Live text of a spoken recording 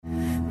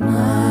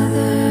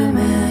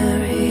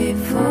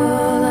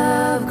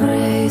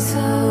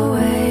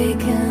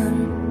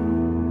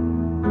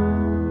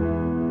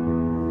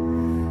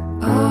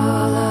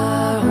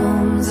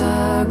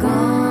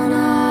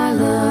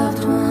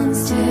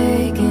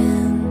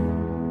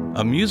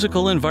A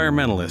musical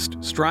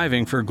environmentalist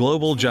striving for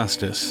global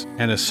justice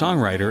and a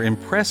songwriter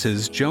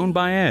impresses Joan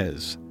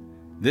Baez.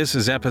 This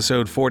is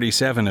episode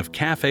 47 of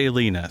Caffe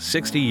Lena,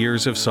 60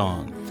 Years of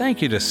Song.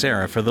 Thank you to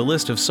Sarah for the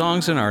list of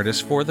songs and artists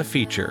for the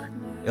feature.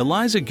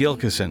 Eliza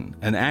Gilkyson,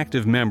 an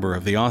active member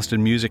of the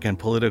Austin music and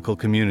political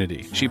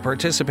community. She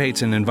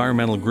participates in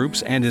environmental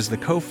groups and is the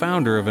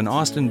co-founder of an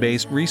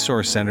Austin-based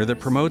resource center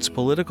that promotes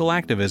political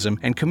activism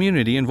and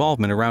community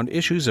involvement around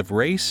issues of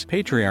race,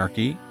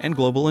 patriarchy, and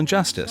global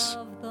injustice.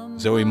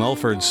 Zoe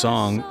Mulford's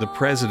song, The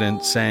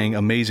President Sang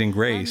Amazing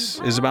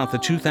Grace, is about the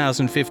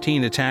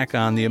 2015 attack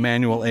on the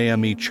Emmanuel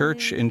AME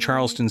Church in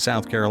Charleston,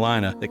 South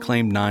Carolina that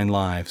claimed 9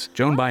 lives.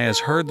 Joan Baez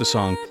heard the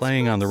song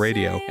playing on the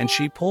radio, and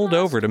she pulled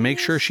over to make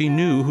sure she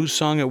knew whose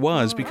song it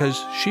was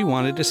because she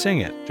wanted to sing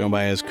it. Joan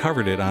Baez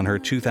covered it on her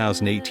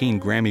 2018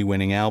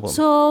 Grammy-winning album.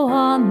 So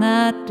on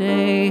that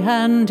day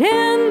and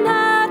in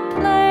that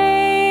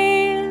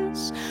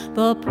place,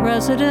 the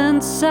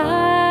President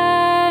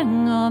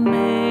sang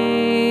Amazing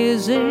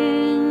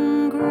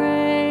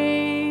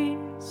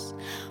Grace.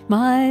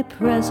 My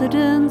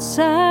President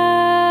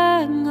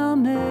sang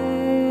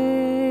Amazing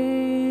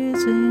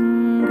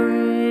Grace.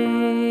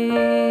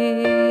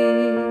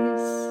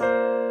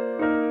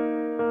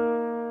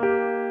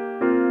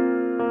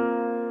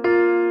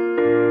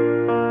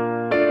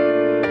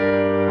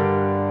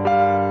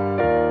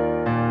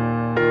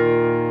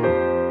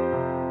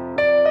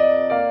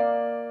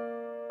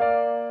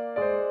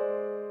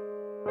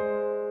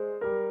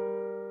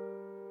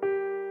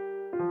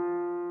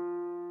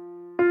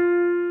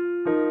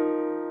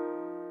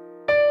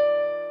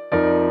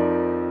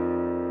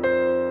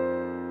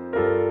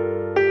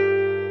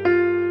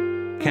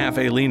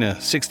 Caffe Lena,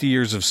 60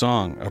 Years of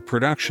Song, a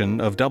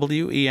production of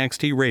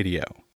WEXT Radio.